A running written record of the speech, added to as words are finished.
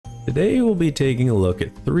Today we'll be taking a look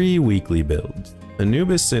at 3 weekly builds: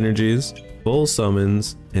 Anubis synergies, full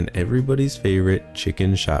summons, and everybody's favorite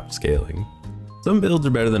chicken shop scaling. Some builds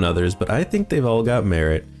are better than others, but I think they've all got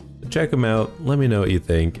merit. So check them out, let me know what you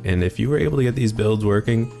think, and if you were able to get these builds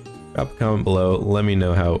working, drop a comment below, let me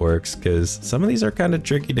know how it works, because some of these are kind of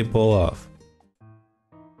tricky to pull off.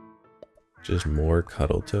 Just more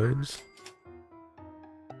cuddle toads.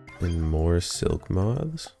 And more silk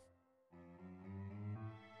moths.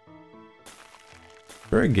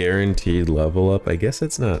 For a guaranteed level up, I guess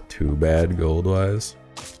it's not too bad gold wise.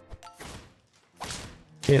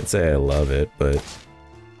 Can't say I love it, but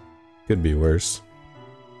could be worse.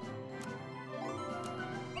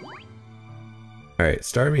 Alright,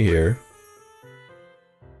 start me here.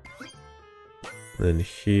 Then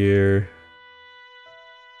here.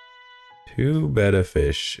 2 betta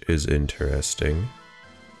fish is interesting.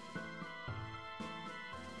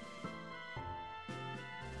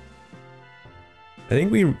 I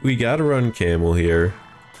think we gotta run camel here.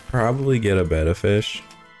 Probably get a betta fish.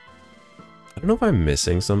 I don't know if I'm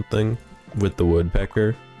missing something with the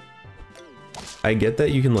woodpecker. I get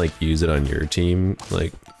that you can like use it on your team,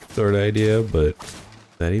 like sort of idea, but is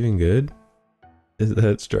that even good? Is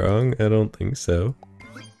that strong? I don't think so.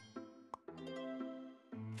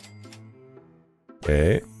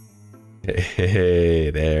 Okay. Hey,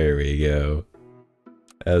 there we go.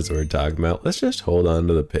 As we're talking about, let's just hold on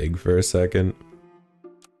to the pig for a second.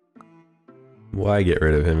 Why get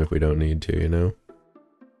rid of him if we don't need to, you know?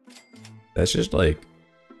 That's just like,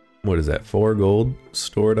 what is that, 4 gold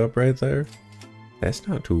stored up right there? That's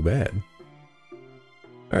not too bad.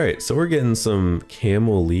 Alright, so we're getting some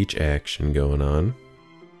camel leech action going on.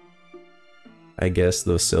 I guess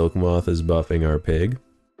the silk moth is buffing our pig.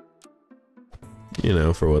 You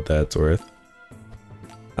know, for what that's worth.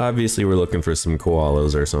 Obviously we're looking for some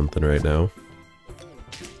koalas or something right now.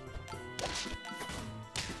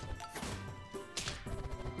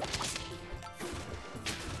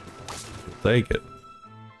 Take it.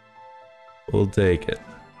 We'll take it.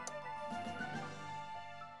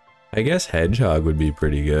 I guess hedgehog would be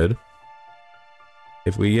pretty good.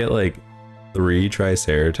 If we get like 3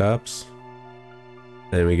 triceratops,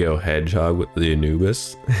 then we go hedgehog with the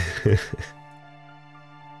Anubis.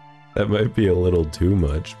 That might be a little too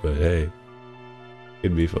much, but hey,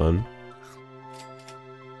 it'd be fun.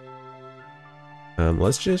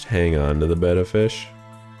 Let's just hang on to the betta fish.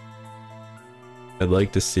 I'd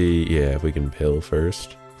like to see, yeah, if we can pill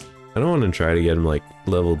first. I don't want to try to get him like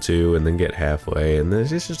level 2 and then get halfway, and then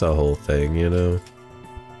it's just a whole thing, you know?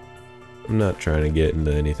 I'm not trying to get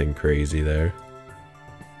into anything crazy there.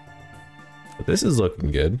 But this is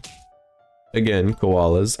looking good. Again,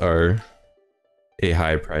 koalas are a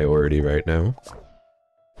high priority right now.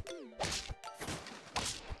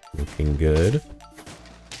 Looking good.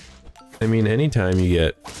 I mean, anytime you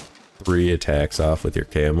get 3 attacks off with your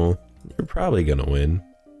camel, you're probably gonna win.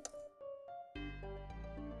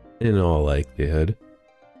 In all likelihood.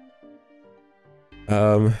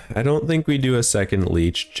 I don't think we do a second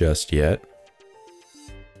leech just yet.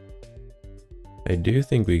 I do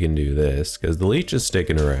think we can do this, because the leech is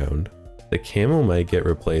sticking around. The camel might get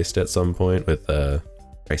replaced at some point with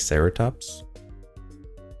triceratops.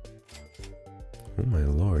 Oh my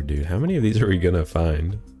lord, dude. How many of these are we gonna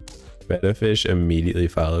find? Betta fish immediately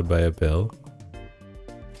followed by a pill.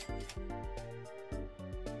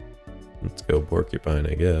 Let's go porcupine,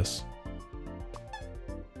 I guess.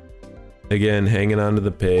 Again, hanging on to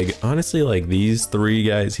the pig. Honestly, like these 3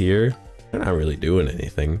 guys here, they're not really doing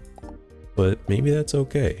anything. But maybe that's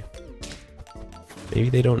okay. Maybe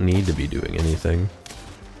they don't need to be doing anything.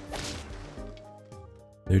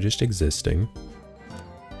 They're just existing.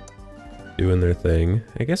 Doing their thing.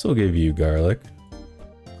 I guess we'll give you garlic.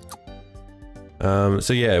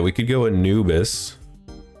 So yeah, we could go Anubis.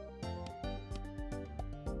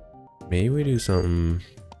 Maybe we do something.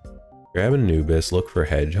 Grab an Anubis, look for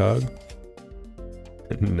hedgehog.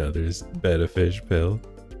 Another betta fish pill.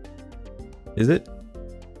 Is it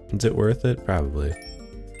worth it? Probably.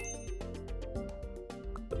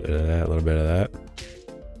 A little bit of that, a little bit of that.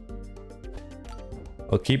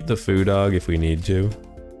 I'll keep the foo dog if we need to.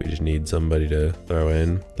 We just need somebody to throw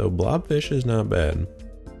in. Though blobfish is not bad.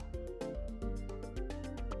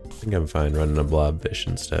 I think I'm fine running a blobfish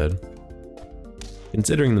instead.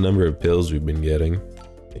 Considering the number of pills we've been getting,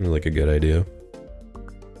 seems like a good idea.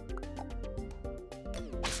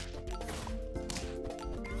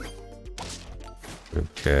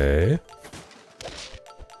 Okay.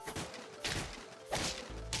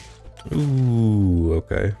 Ooh,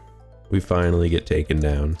 okay. We finally get taken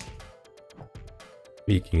down.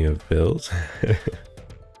 Speaking of pills.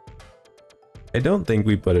 I don't think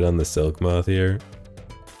we put it on the silk moth here.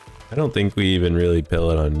 I don't think we even really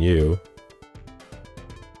pill it on you.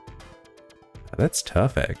 That's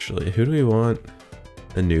tough, actually. Who do we want?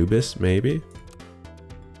 Anubis, maybe?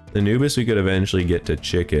 Anubis we could eventually get to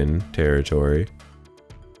chicken territory.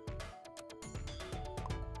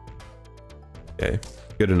 Okay,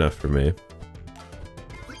 good enough for me.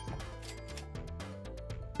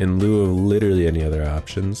 In lieu of literally any other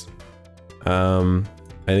options. I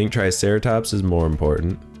think Triceratops is more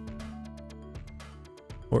important.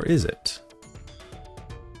 Or is it?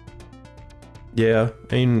 Yeah,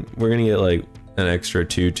 I mean, we're gonna get like an extra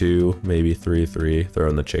 2-2, maybe 3-3,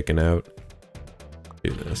 throwing the chicken out.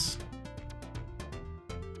 Do this.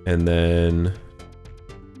 And then...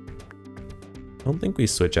 I don't think we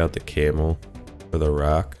switch out the camel for the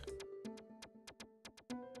rock.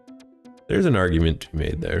 There's an argument to be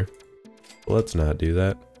made there. Well, let's not do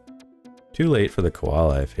that. Too late for the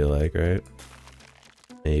koala, I feel like, right?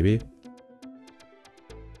 Maybe.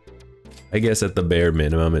 I guess at the bare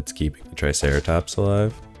minimum, it's keeping the Triceratops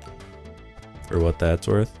alive. For what that's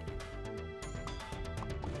worth.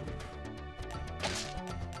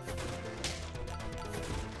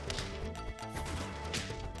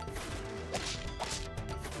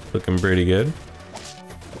 Looking pretty good.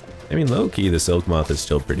 I mean, low-key, the silk moth is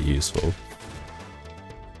still pretty useful.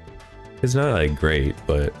 It's not like great,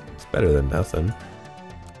 but it's better than nothing.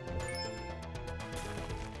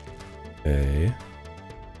 Okay.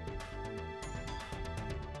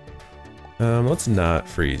 Let's not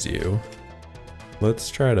freeze you. Let's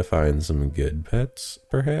try to find some good pets,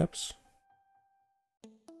 perhaps.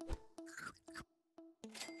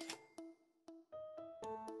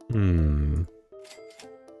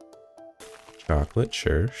 Chocolate,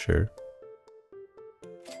 sure.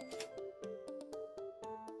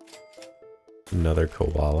 Another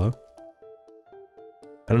koala.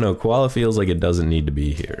 I don't know, koala feels like it doesn't need to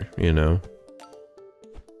be here, you know?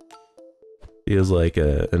 Feels like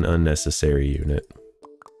an unnecessary unit.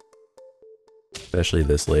 Especially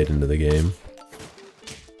this late into the game.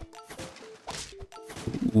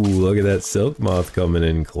 Ooh, look at that silk moth coming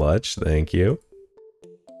in clutch, thank you.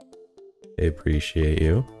 I appreciate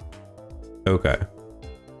you. Okay.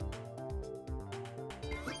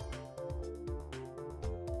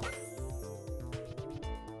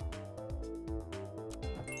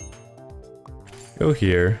 Go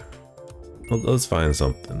here. Well, let's find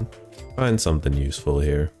something. Find something useful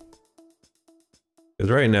here.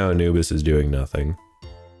 Because right now Anubis is doing nothing.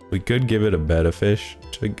 We could give it a betta fish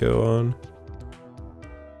to go on.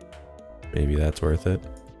 Maybe that's worth it.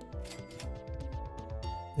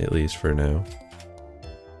 At least for now.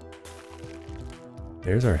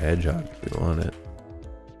 There's our hedgehog if we want it.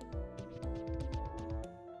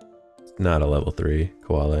 Not a level 3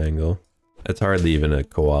 koala angle. It's hardly even a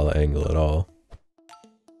koala angle at all.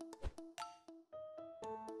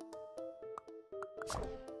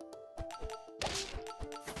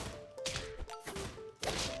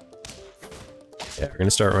 Yeah, we're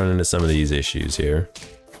gonna start running into some of these issues here.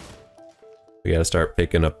 We gotta start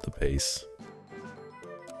picking up the pace.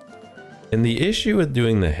 And the issue with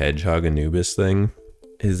doing the hedgehog Anubis thing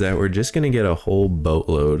is that we're just gonna get a whole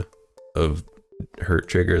boatload of hurt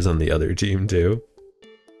triggers on the other team too.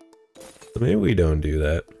 So maybe we don't do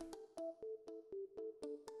that.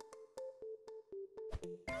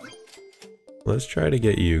 Let's try to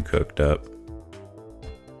get you cooked up.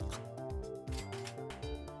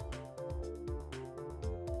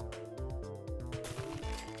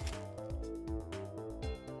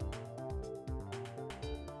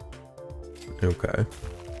 Okay,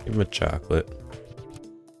 give him a chocolate.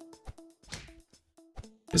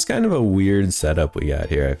 It's kind of a weird setup we got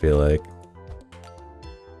here, I feel like.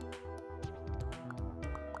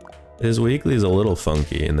 His weekly is a little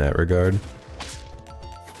funky in that regard.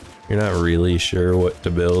 You're not really sure what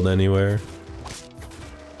to build anywhere.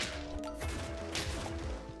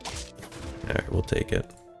 Alright, we'll take it.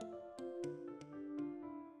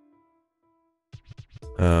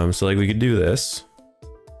 So like we could do this.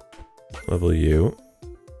 Level you.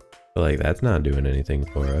 But like that's not doing anything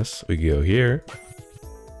for us. We could go here.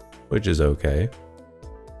 Which is okay.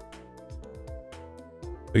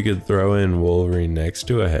 We could throw in Wolverine next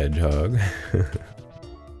to a hedgehog.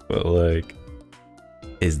 But like,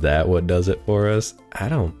 is that what does it for us? I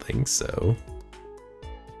don't think so.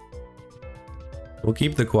 We'll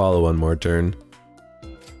keep the koala one more turn.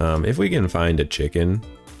 If we can find a chicken,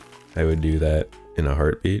 I would do that in a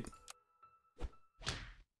heartbeat.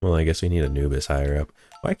 Well, I guess we need Anubis higher up.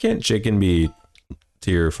 Why can't chicken be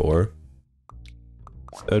tier 4?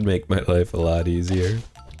 That would make my life a lot easier.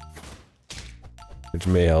 Which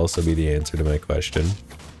may also be the answer to my question.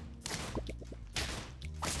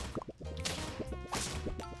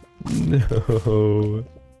 No.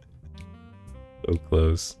 So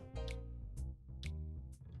close.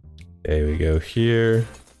 Okay, we go here.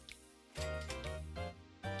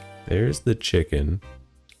 There's the chicken.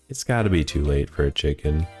 It's gotta be too late for a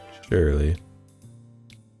chicken, surely.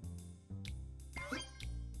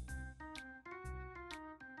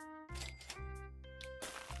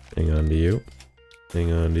 Hang on to you.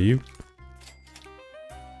 Hang on to you.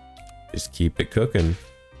 Just keep it cooking.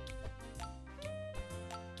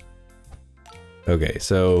 Okay,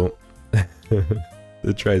 so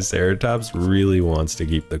the Triceratops really wants to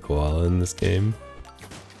keep the koala in this game,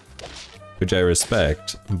 which I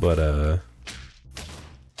respect, but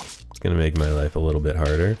it's gonna make my life a little bit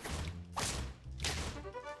harder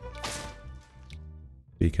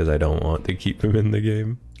because I don't want to keep him in the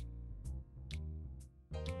game.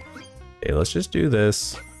 Okay, let's just do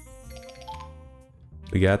this.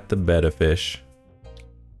 We got the betta fish.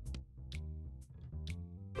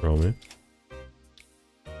 Roll me.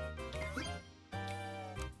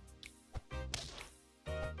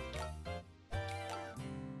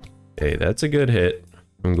 Okay, that's a good hit.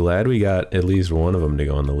 I'm glad we got at least one of them to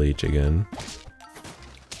go on the leech again.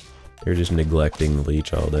 They're just neglecting the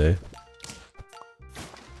leech all day.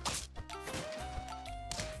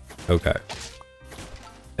 Okay.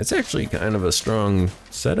 It's actually kind of a strong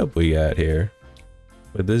setup we got here.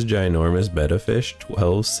 With this ginormous betta fish,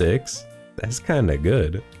 12-6, that's kind of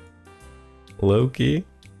good. Low-key.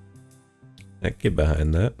 I can get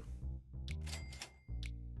behind that.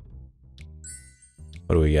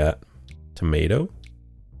 What do we got? Tomato?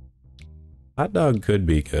 Hot dog could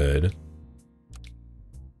be good.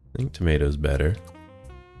 I think tomato's better.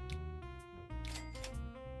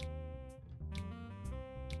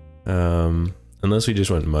 Unless we just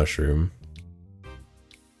went mushroom.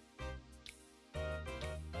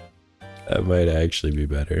 That might actually be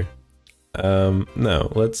better.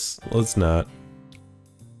 No, let's not.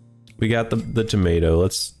 We got the tomato.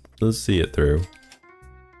 Let's see it through.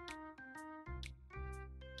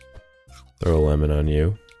 Throw a lemon on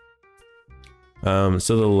you.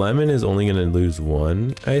 So the lemon is only gonna lose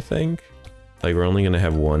one, I think. Like we're only gonna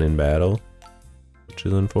have one in battle, which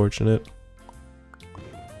is unfortunate.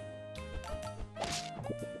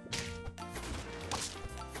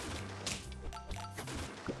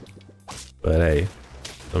 But hey,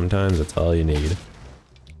 sometimes that's all you need.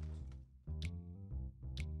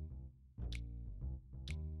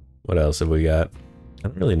 What else have we got? I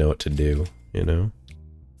don't really know what to do, you know?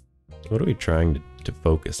 What are we trying to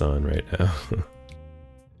focus on right now?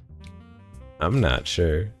 I'm not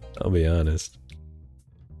sure, I'll be honest.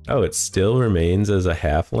 Oh, it still remains as a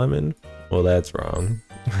half lemon? Well, that's wrong.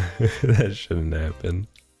 That shouldn't happen.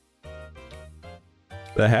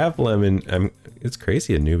 The half lemon, it's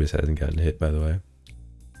crazy Anubis hasn't gotten hit, by the way.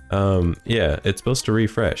 Yeah, it's supposed to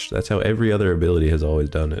refresh. That's how every other ability has always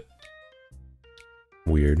done it.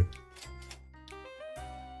 Weird.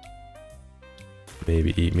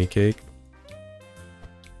 Maybe eat me cake. A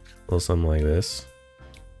little something like this.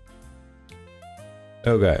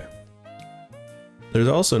 Okay. There's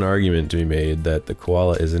also an argument to be made that the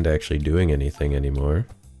koala isn't actually doing anything anymore.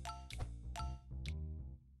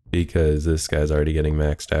 Because this guy's already getting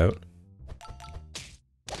maxed out.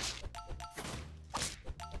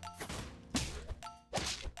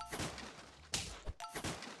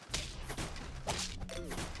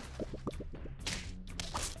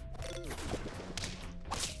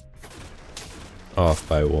 Off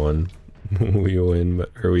by one. We win,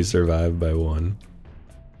 or we survive by one.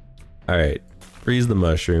 Alright, freeze the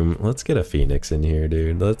mushroom. Let's get a phoenix in here,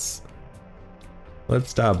 dude. Let's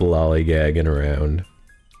stop lollygagging around.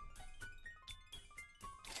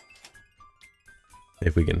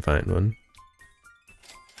 If we can find one.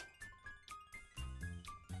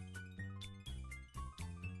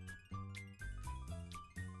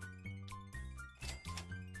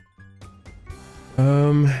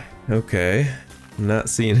 Okay. I'm not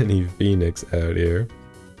seeing any phoenix out here.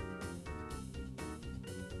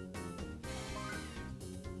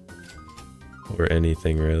 Or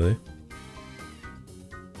anything really.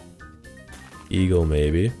 Eagle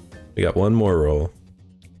maybe. We got one more roll.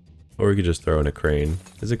 Or we could just throw in a crane.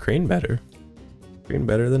 Is a crane better? Crane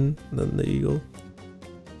better than the eagle?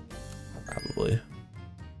 Probably.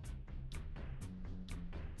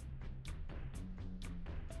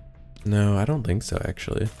 No, I don't think so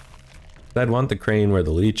actually. I'd want the crane where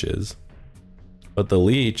the leech is. But the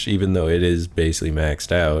leech, even though it is basically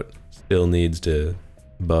maxed out, still needs to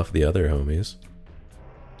buff the other homies.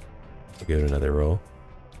 We'll give it another roll.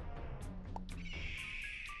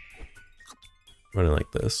 Running like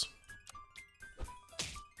this.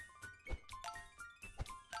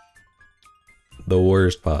 the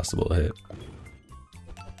worst possible hit.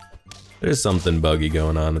 There's something buggy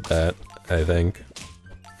going on with that, I think.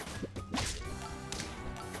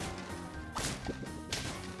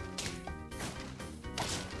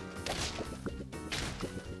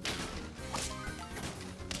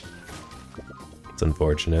 It's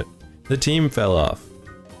unfortunate. The team fell off.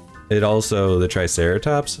 It also, the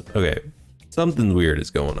Triceratops, okay, something weird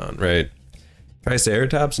is going on, right?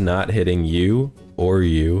 Triceratops not hitting you or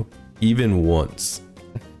you even once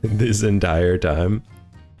this entire time.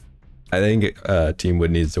 I think Teamwood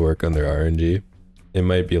needs to work on their RNG. It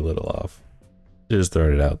might be a little off. Just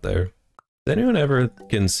throwing it out there. Has anyone ever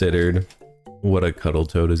considered what a cuddle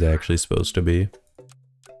toad is actually supposed to be?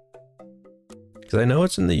 Because I know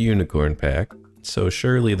it's in the unicorn pack, so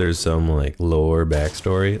surely there's some like lore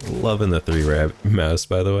backstory. Loving the 3-rabbit mouse,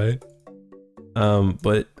 by the way.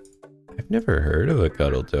 But I've never heard of a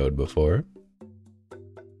cuddle toad before.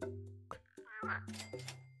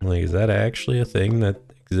 Like, is that actually a thing that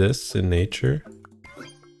exists in nature?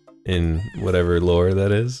 In whatever lore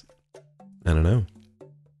that is? I don't know.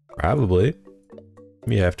 Probably.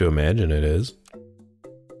 You have to imagine it is.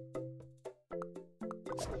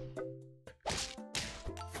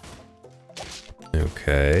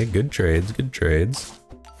 Okay, good trades, good trades.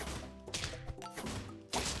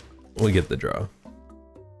 We get the draw.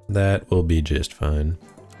 That will be just fine.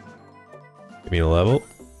 Give me a level.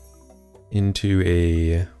 Into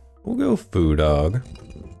a... we'll go Foo Dog.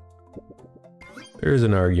 There is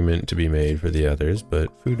an argument to be made for the others, but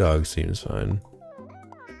Foo Dog seems fine.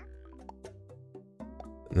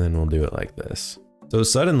 And then we'll do it like this. So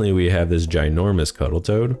suddenly we have this ginormous cuddle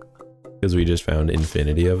toad, because we just found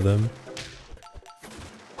infinity of them.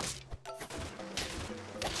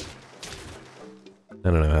 I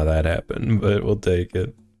don't know how that happened, but we'll take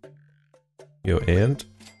it. Go ant.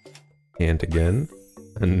 Ant again.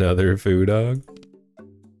 Another Foo Dog.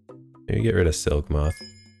 Maybe get rid of Silk Moth.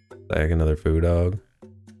 Back another Foo Dog.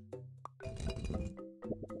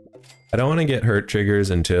 I don't want to get hurt triggers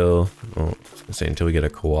until, well, I was gonna say until we get a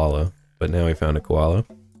koala, but now we found a koala.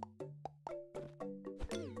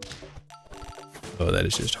 Oh, that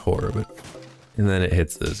is just horrible. And then it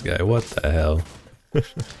hits this guy. What the hell?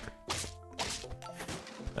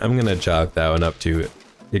 I'm gonna chalk that one up to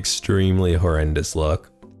extremely horrendous luck.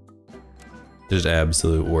 Just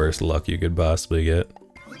absolute worst luck you could possibly get.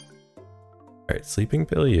 Alright, sleeping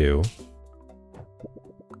pill you.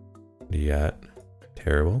 What do you got?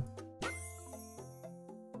 Terrible.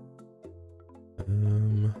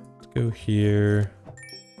 Let's go here.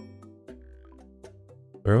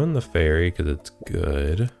 Throw in the fairy because it's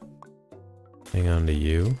good. Hang on to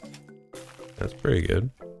you. That's pretty good.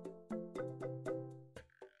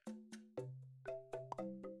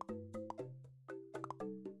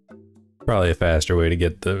 Probably a faster way to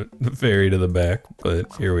get the fairy to the back,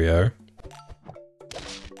 but here we are.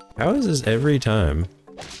 How is this every time?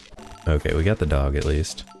 Okay, we got the dog at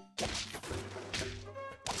least.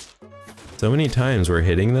 So many times we're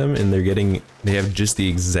hitting them and they have just the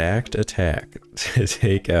exact attack to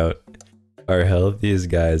take out our healthiest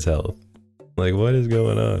guy's health. Like, what is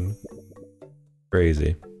going on?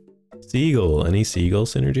 Crazy. Seagull, any seagull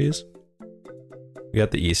synergies? We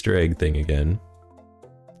got the Easter egg thing again.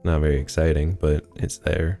 Not very exciting, but it's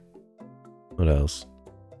there. What else?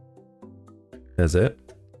 That's it?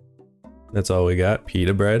 That's all we got?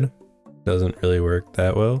 Pita bread? Doesn't really work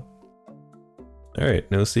that well. Alright,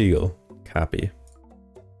 no seagull. Copy.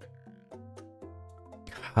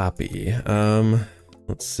 Copy.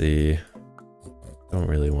 Let's see. Don't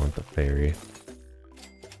really want the fairy.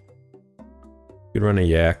 Could run a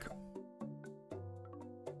yak.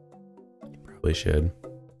 Probably should.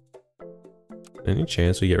 Any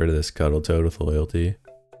chance we get rid of this cuddle toad with loyalty?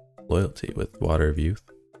 Loyalty with water of youth?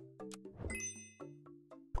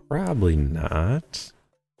 Probably not.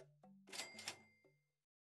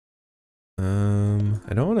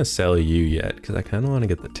 I don't want to sell you yet because I kind of want to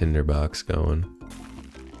get the tinderbox going.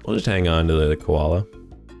 We'll just hang on to the koala.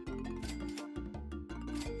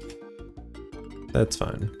 That's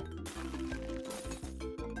fine.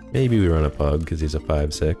 Maybe we run a pug because he's a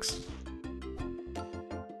 5/6.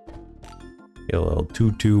 Get a little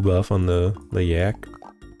 2/2 buff on the yak.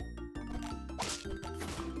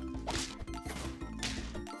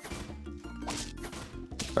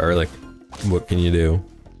 Garlic, what can you do?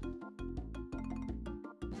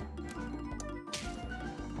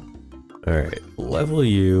 Alright, level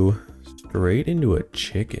you straight into a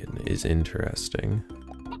chicken is interesting.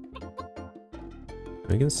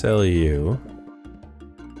 We can sell you.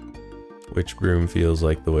 Which broom feels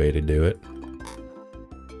like the way to do it?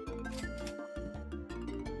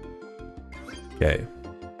 Okay.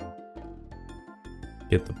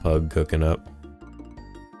 Get the pug cooking up.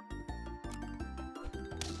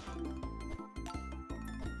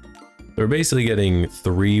 We're basically getting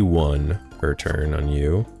 3-1 per turn on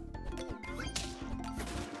you.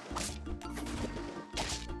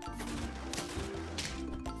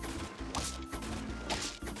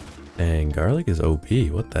 Dang, garlic is OP,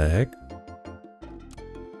 what the heck?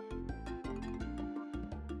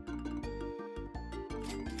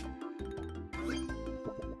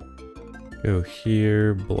 Go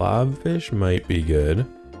here, blobfish might be good.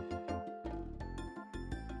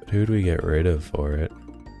 But who do we get rid of for it?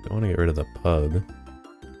 I want to get rid of the pug.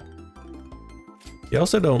 You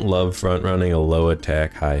also don't love front running a low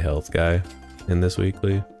attack, high health guy in this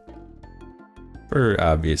weekly. For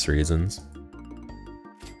obvious reasons.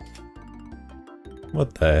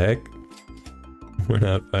 What the heck? We're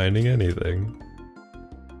not finding anything.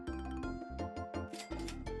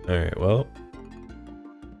 Alright, well.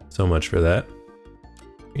 So much for that.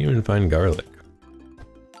 We didn't even find garlic.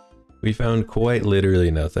 We found quite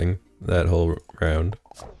literally nothing that whole round.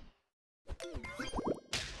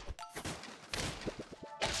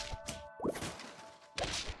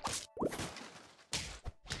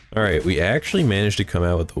 Alright, we actually managed to come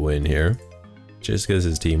out with the win here. Just because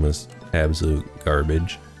his team was absolute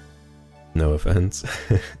garbage. No offense.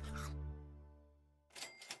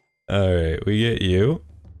 Alright, we get you.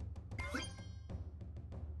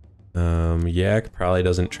 Yak probably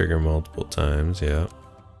doesn't trigger multiple times, yeah.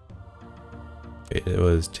 It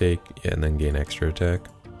was take, yeah, and then gain extra attack.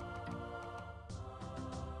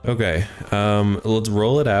 Okay, let's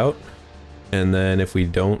roll it out. And then if we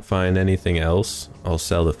don't find anything else, I'll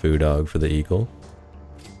sell the food dog for the eagle.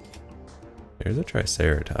 There's a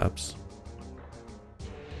triceratops.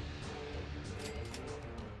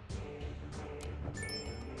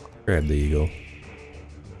 Grab the eagle.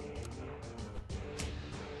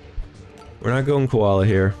 We're not going koala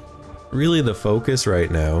here. Really the focus right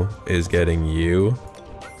now is getting you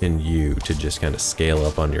and you to just kind of scale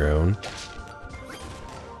up on your own.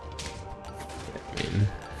 I mean,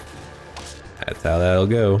 that's how that'll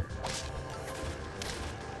go.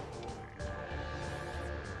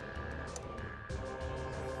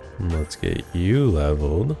 Let's get you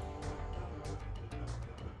leveled.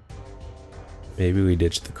 Maybe we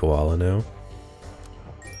ditch the koala now.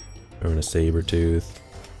 Throw in a saber tooth.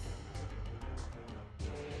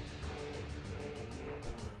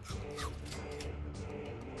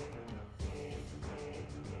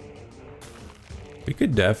 We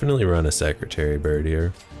could definitely run a secretary bird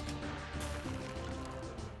here.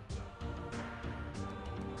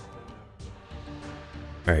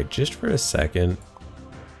 Alright, just for a second,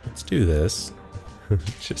 let's do this.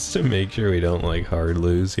 Just to make sure we don't like hard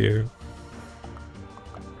lose here.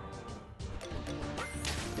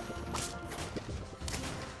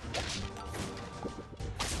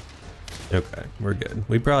 Okay, we're good.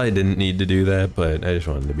 We probably didn't need to do that, but I just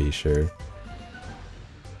wanted to be sure.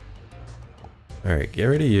 Alright, get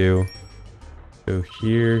rid of you. Go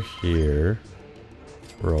here, here.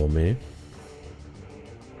 Roll me.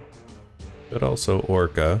 But also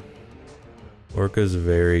Orca. Orca's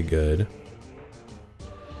very good.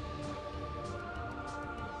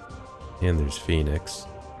 And there's Phoenix.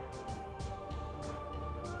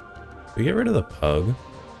 We get rid of the pug.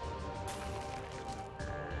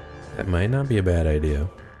 That might not be a bad idea.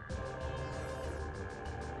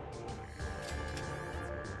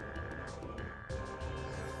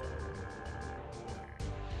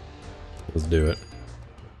 Let's do it.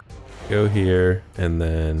 Go here, and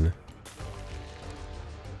then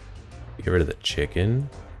get rid of the chicken.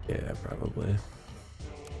 Yeah, probably.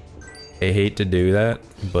 I hate to do that,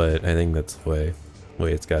 but I think that's the way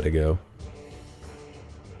it's got to go.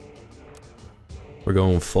 We're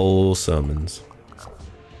going full summons.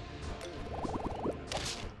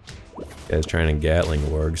 Guy's trying to Gatling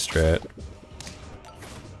Warg strat.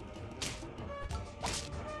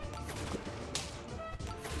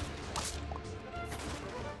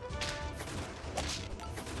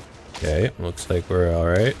 Okay, looks like we're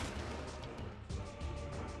alright.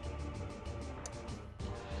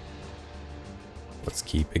 Let's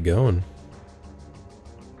keep it going.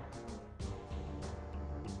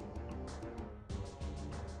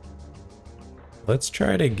 Let's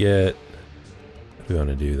try to get... How do we want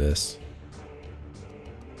to do this?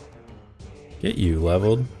 Get you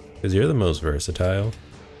leveled, because you're the most versatile.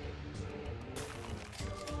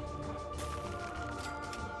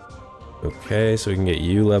 Okay, so we can get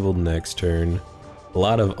you leveled next turn. A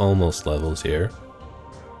lot of almost levels here.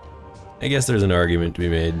 I guess there's an argument to be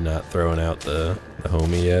made not throwing out the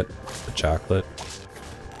homie yet, the chocolate.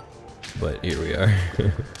 But here we are.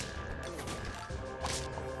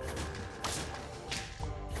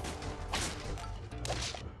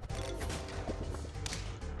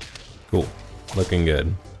 Cool. Looking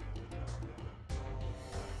good.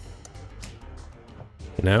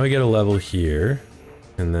 Now we get a level here,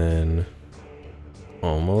 and then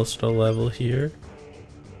almost a level here.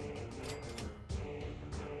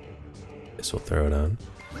 Guess we'll throw it on.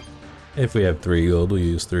 If we have 3 gold, we'll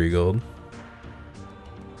use 3 gold.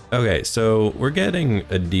 Okay, so we're getting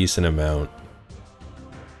a decent amount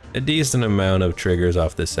of triggers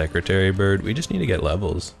off this secretary bird. We just need to get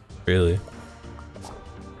levels, really.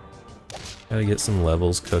 Gotta get some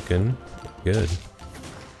levels cooking. Good.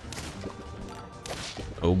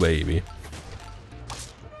 Oh baby.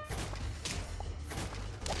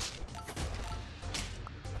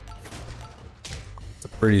 It's a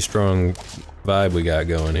pretty strong vibe we got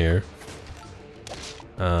going here.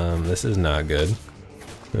 This is not good.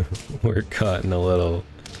 We're caught in a little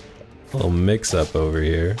mix-up over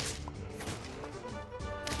here.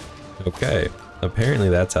 Okay, apparently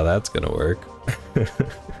that's how that's gonna work.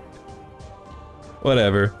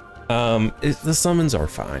 Whatever. The summons are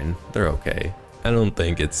fine. They're okay. I don't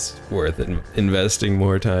think it's worth investing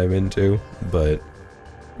more time into, but,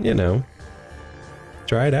 you know,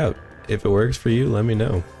 try it out. If it works for you, let me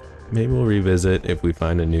know. Maybe we'll revisit if we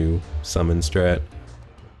find a new summon strat.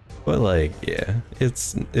 But like, yeah,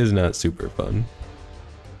 it's not super fun.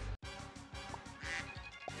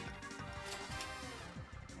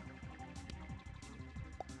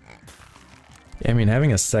 I mean,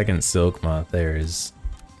 having a second silk moth there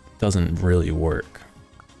doesn't really work.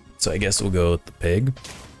 So I guess we'll go with the pig.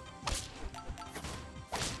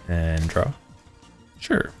 And draw.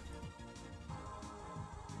 Sure.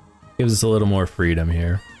 Gives us a little more freedom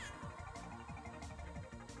here.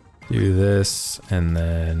 Do this, and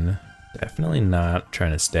then definitely not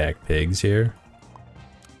trying to stack pigs here.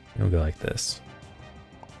 We'll go like this.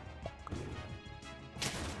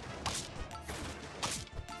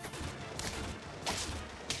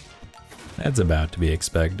 That's about to be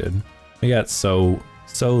expected. We got so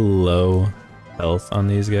low health on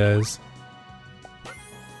these guys.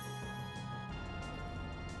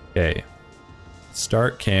 Okay.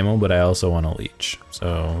 Start camel, but I also want a leech.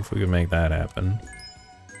 So if we could make that happen.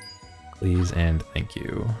 Please and thank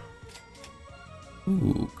you.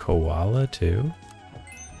 Ooh, koala too.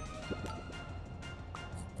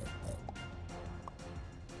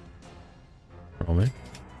 Roll me.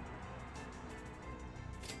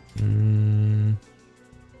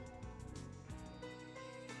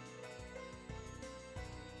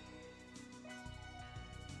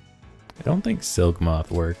 I don't think Silk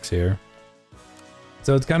Moth works here.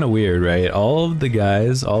 So it's kind of weird, right? All of the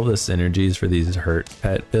guys, all the synergies for these hurt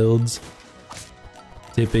pet builds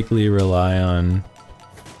typically rely on...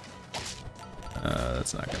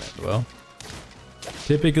 that's not gonna end well.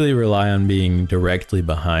 Typically rely on being directly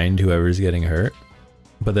behind whoever's getting hurt.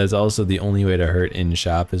 But that's also the only way to hurt in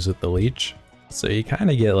shop is with the leech. So you kind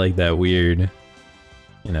of get like that weird,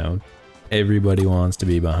 you know, everybody wants to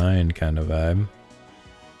be behind kind of vibe.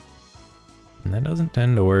 And that doesn't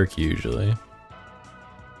tend to work usually.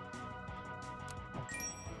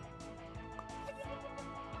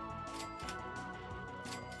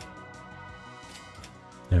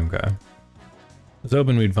 Okay. I was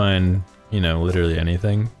hoping we'd find, you know, literally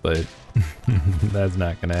anything, but that's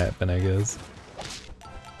not gonna happen, I guess.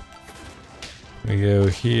 We go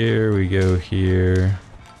here, we go here.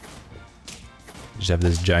 Just have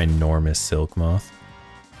this ginormous silk moth.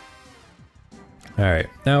 Alright,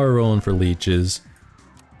 now we're rolling for leeches.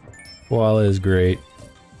 Koala is great.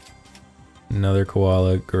 Another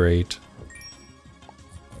koala, great.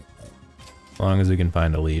 As long as we can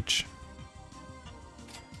find a leech.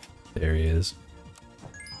 There he is.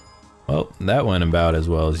 Well, that went about as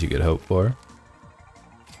well as you could hope for.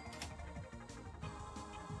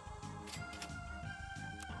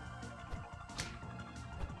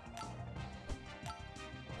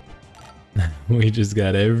 We just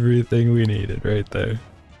got everything we needed right there.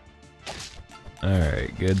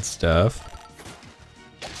 Alright, good stuff.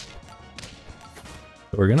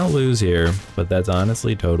 We're gonna lose here, but that's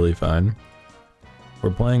honestly totally fine.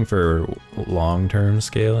 We're playing for long-term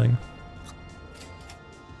scaling.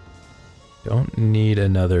 Don't need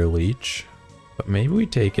another leech, but maybe we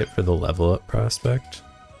take it for the level up prospect.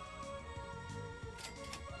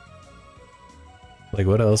 Like,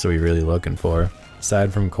 what else are we really looking for?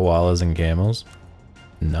 Aside from koalas and camels?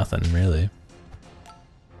 Nothing, really.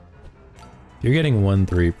 You're getting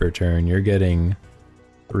 1-3 per turn, you're getting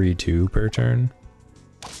 3-2 per turn.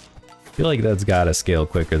 I feel like that's gotta scale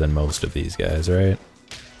quicker than most of these guys, right?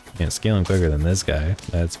 Yeah, scaling quicker than this guy,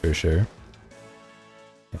 that's for sure.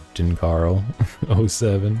 Captain Carl,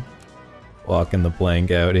 07. Walking the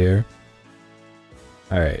plank out here.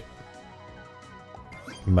 Alright.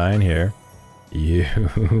 Combine here.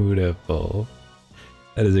 Beautiful.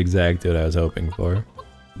 That is exactly what I was hoping for.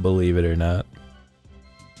 Believe it or not.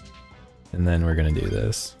 And then we're gonna do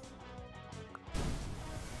this.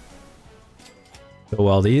 So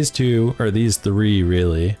while these two, or these three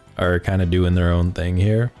really, are kind of doing their own thing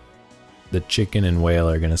here, the chicken and whale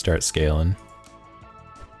are gonna start scaling.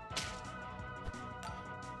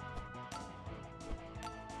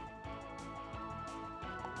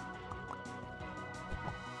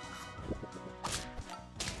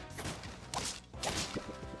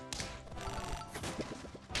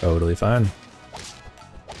 Totally fine.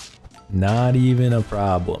 Not even a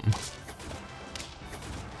problem.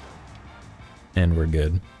 And we're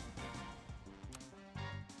good.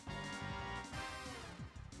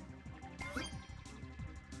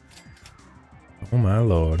 Oh my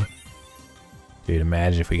lord. Dude,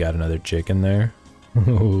 imagine if we got another chicken there.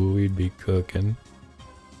 Oh, we'd be cooking.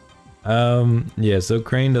 Yeah, so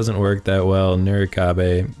Crane doesn't work that well.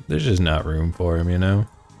 Nurikabe, there's just not room for him, you know?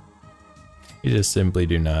 You just simply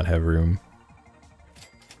do not have room.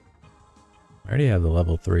 I already have the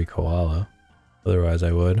level 3 koala. Otherwise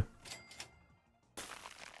I would.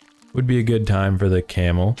 Would be a good time for the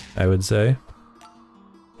camel, I would say.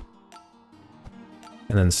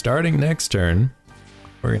 And then starting next turn,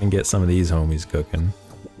 we're gonna get some of these homies cooking.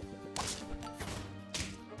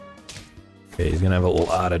 Okay, he's gonna have a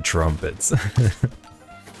lot of trumpets.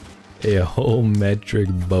 A whole metric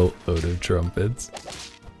boatload of trumpets.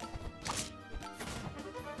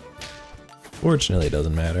 Fortunately, it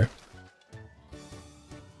doesn't matter.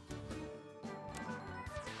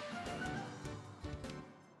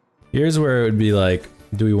 Here's where it would be like,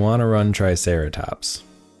 do we want to run Triceratops?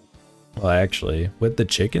 Well, actually, with the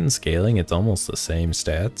chicken scaling, it's almost the same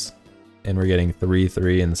stats. And we're getting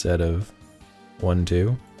 3-3 instead of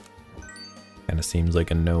 1-2. Kind of seems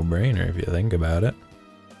like a no-brainer if you think about it.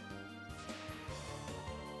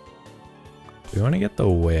 We want to get the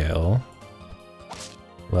whale.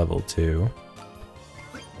 Level 2.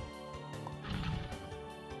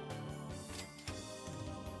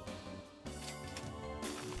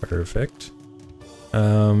 Perfect.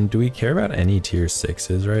 Do we care about any tier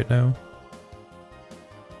 6s right now?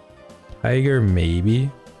 Tiger,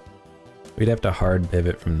 maybe. We'd have to hard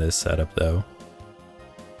pivot from this setup though.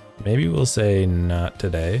 Maybe we'll say not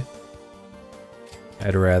today.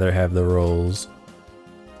 I'd rather have the rolls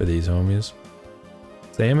for these homies.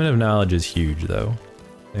 Salmon of Knowledge is huge though.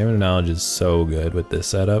 Salmon of Knowledge is so good with this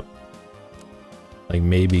setup. Like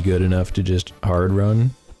maybe good enough to just hard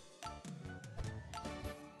run.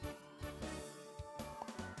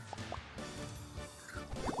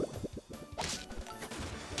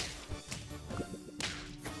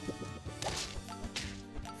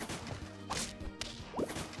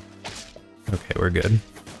 Okay, we're good.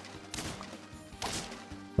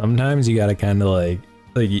 Sometimes you gotta kind of like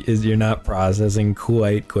you're not processing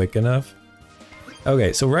quite quick enough.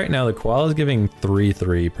 Okay, so right now the koala is giving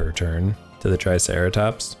 3-3 per turn to the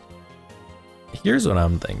Triceratops. Here's what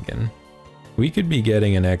I'm thinking. We could be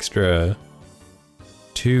getting an extra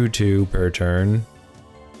 2-2 per turn.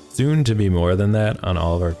 Soon to be more than that on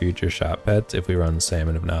all of our future shop pets if we run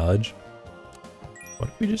Salmon of Knowledge. What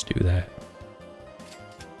if we just do that?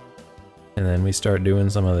 And then we start doing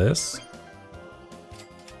some of this.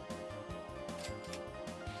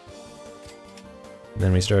 And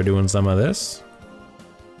then we start doing some of this.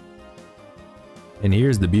 And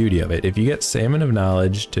here's the beauty of it. If you get Salmon of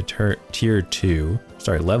Knowledge to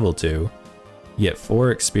level 2, you get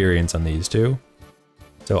 4 experience on these two.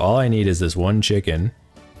 So all I need is this one chicken,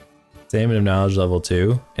 Salmon of Knowledge level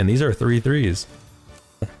 2, and these are 3-3s.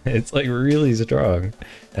 It's like really strong.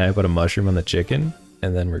 And I put a mushroom on the chicken,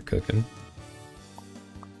 and then we're cooking.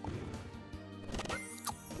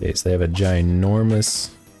 Okay, so they have a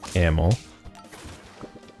ginormous camel.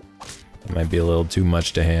 It might be a little too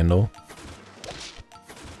much to handle.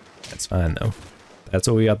 That's fine though. That's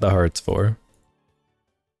what we got the hearts for.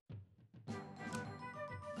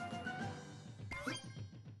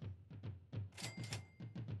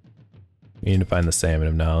 We need to find the Salmon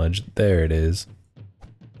of Knowledge. There it is.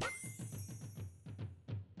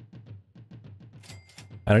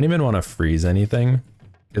 I don't even want to freeze anything,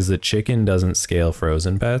 because the chicken doesn't scale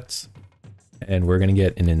frozen pets, and we're gonna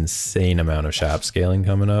get an insane amount of shop scaling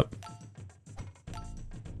coming up.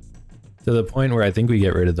 To the point where I think we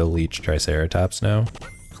get rid of the leech Triceratops now.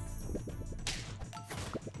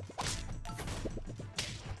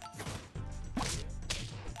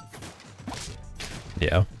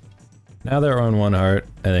 Yeah. Now that we're on 1 heart,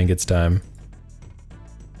 I think it's time.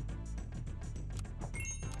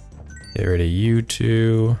 Get rid of you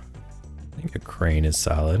two. I think a crane is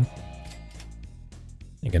solid.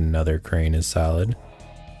 think another crane is solid.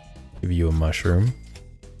 Give you a mushroom.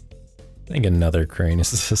 I think another crane is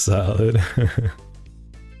solid.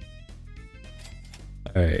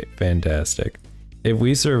 Alright, fantastic. If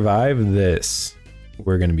we survive this,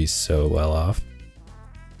 we're gonna be so well off.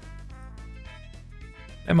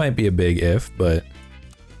 That might be a big if, but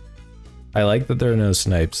I like that there are no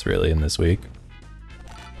snipes really in this week.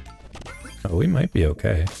 Oh, we might be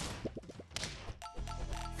okay.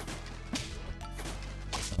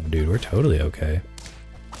 Oh, dude, we're totally okay.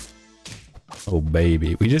 Oh,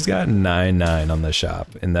 baby. We just got 9-9 on the shop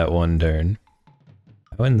in that one turn.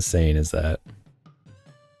 How insane is that?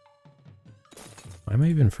 Why am I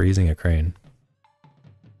even freezing a crane?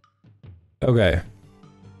 Okay.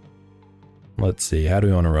 Let's see. How do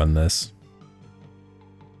we want to run this?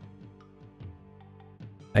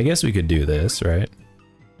 I guess we could do this, right?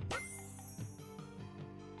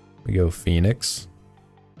 We go Phoenix.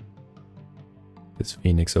 Is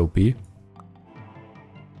Phoenix OP?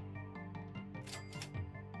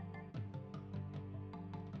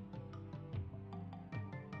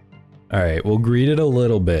 Alright, we'll greed it a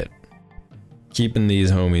little bit. Keeping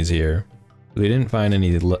these homies here. We didn't find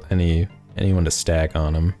anyone to stack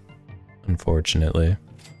on them, unfortunately.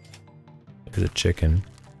 There's a chicken.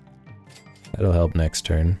 That'll help next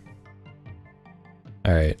turn.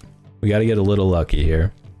 Alright, we gotta get a little lucky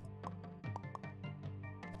here.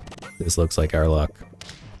 This looks like our luck.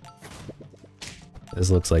 This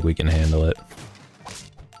looks like we can handle it.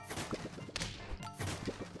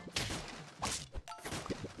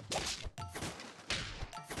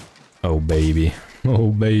 Oh baby. Oh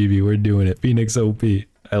baby, we're doing it. Phoenix OP.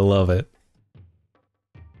 I love it.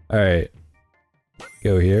 Alright.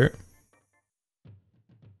 Go here.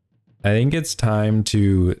 I think it's time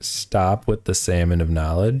to stop with the salmon of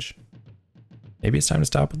knowledge. Maybe it's time to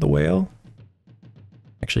stop with the whale?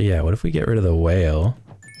 Actually, yeah, what if we get rid of the whale?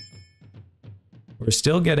 We're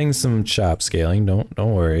still getting some chop scaling, don't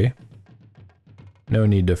worry. No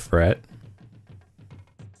need to fret.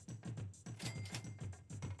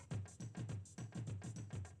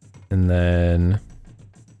 And then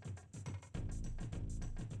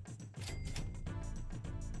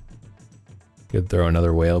could throw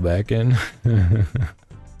another whale back in.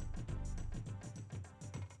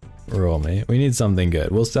 Roll me. We need something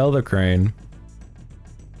good. We'll sell the crane.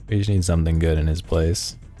 We just need something good in his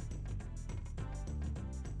place.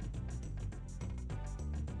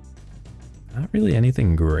 Not really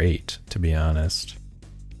anything great, to be honest.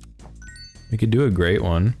 We could do a great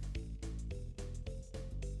one.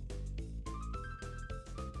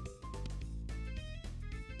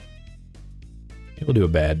 We'll do a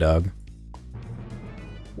bad dog.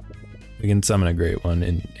 We can summon a great one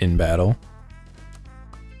in battle.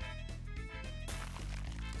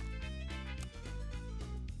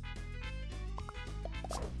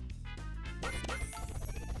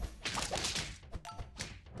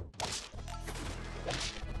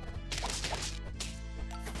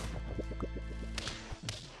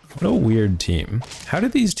 What a weird team. How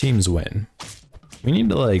did these teams win? We need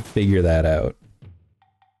to like figure that out.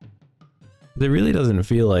 It really doesn't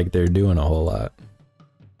feel like they're doing a whole lot.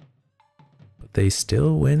 But they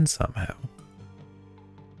still win somehow.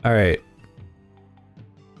 Alright.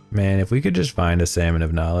 Man, if we could just find a salmon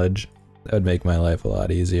of knowledge, that would make my life a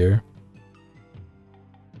lot easier.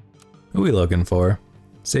 Who are we looking for?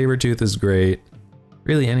 Sabertooth is great.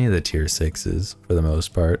 Really any of the tier 6s for the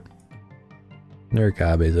most part.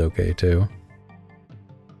 Nurkabe is okay too.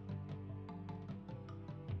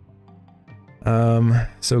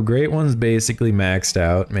 So great one's basically maxed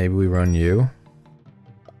out. Maybe we run you.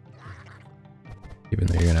 Even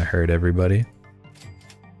though you're gonna hurt everybody.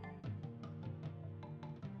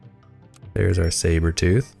 There's our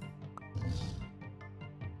Sabertooth.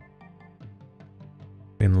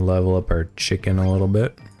 We can level up our chicken a little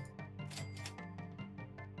bit.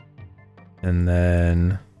 And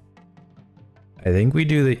then I think we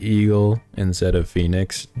do the eagle instead of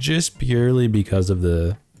Phoenix, just purely because of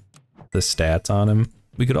the stats on him.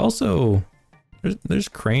 We could also, there's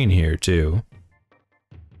crane here too.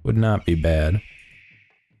 Would not be bad.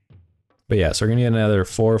 But yeah, so we're gonna get another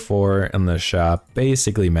 4-4 in the shop,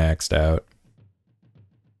 basically maxed out.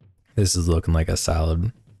 This is looking like a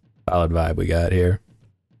solid vibe we got here.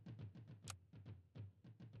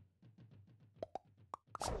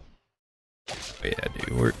 But yeah,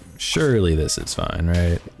 dude, surely this is fine,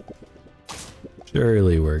 right?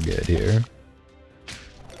 Surely we're good here.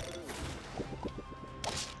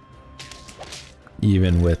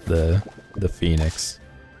 Even with the Phoenix.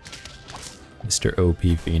 Mr.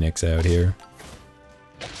 OP Phoenix out here.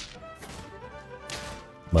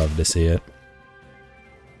 Love to see it.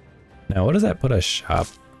 Now, what does that put us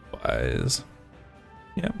shop-wise?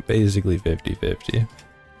 Yeah, basically 50-50.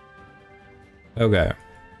 Okay.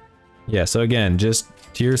 Yeah, so again, just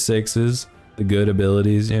tier 6s, the good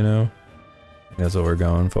abilities, you know? That's what we're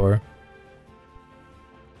going for.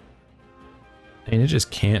 I mean, it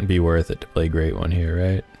just can't be worth it to play Great One here,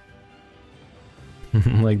 right?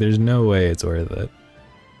 Like, there's no way it's worth it.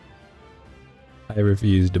 I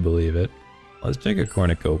refuse to believe it. Let's check a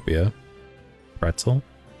cornucopia. Pretzel.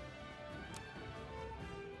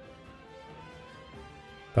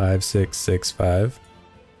 5, 6, 6, 5.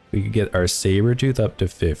 We could get our Sabertooth up to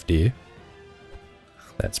 50.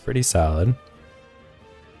 That's pretty solid.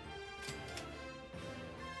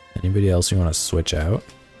 Anybody else you want to switch out?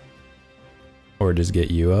 Or just get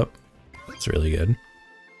you up? That's really good.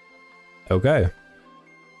 Okay.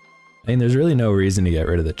 I mean, there's really no reason to get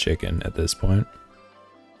rid of the chicken at this point.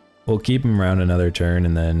 We'll keep him around another turn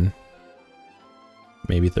and then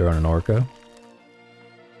maybe throw in an orca.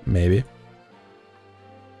 Maybe.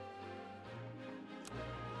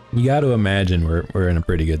 You got to imagine we're in a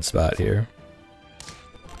pretty good spot here.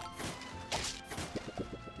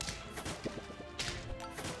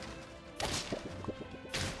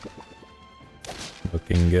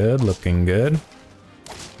 Looking good, looking good.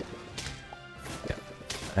 Yeah,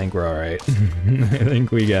 I think we're alright. I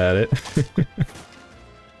think we got it.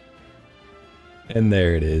 And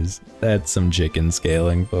there it is. That's some chicken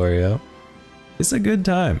scaling for you. It's a good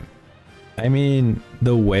time. I mean,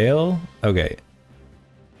 the whale... Okay.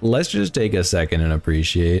 Let's just take a second and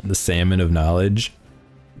appreciate the salmon of knowledge.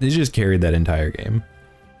 They just carried that entire game.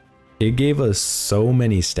 It gave us so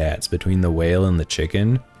many stats between the whale and the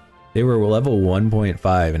chicken. They were level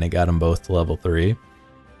 1.5 and it got them both to level 3.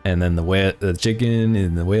 And then the chicken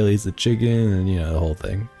and the whale eats the chicken and, you know, the whole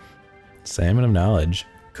thing. Salmon of knowledge.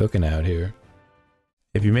 Cooking out here.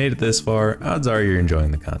 If you made it this far, odds are you're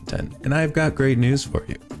enjoying the content, and I've got great news for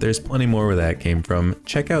you. There's plenty more where that came from.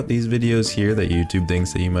 Check out these videos here that YouTube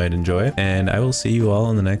thinks that you might enjoy, and I will see you all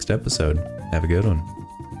in the next episode. Have a good one.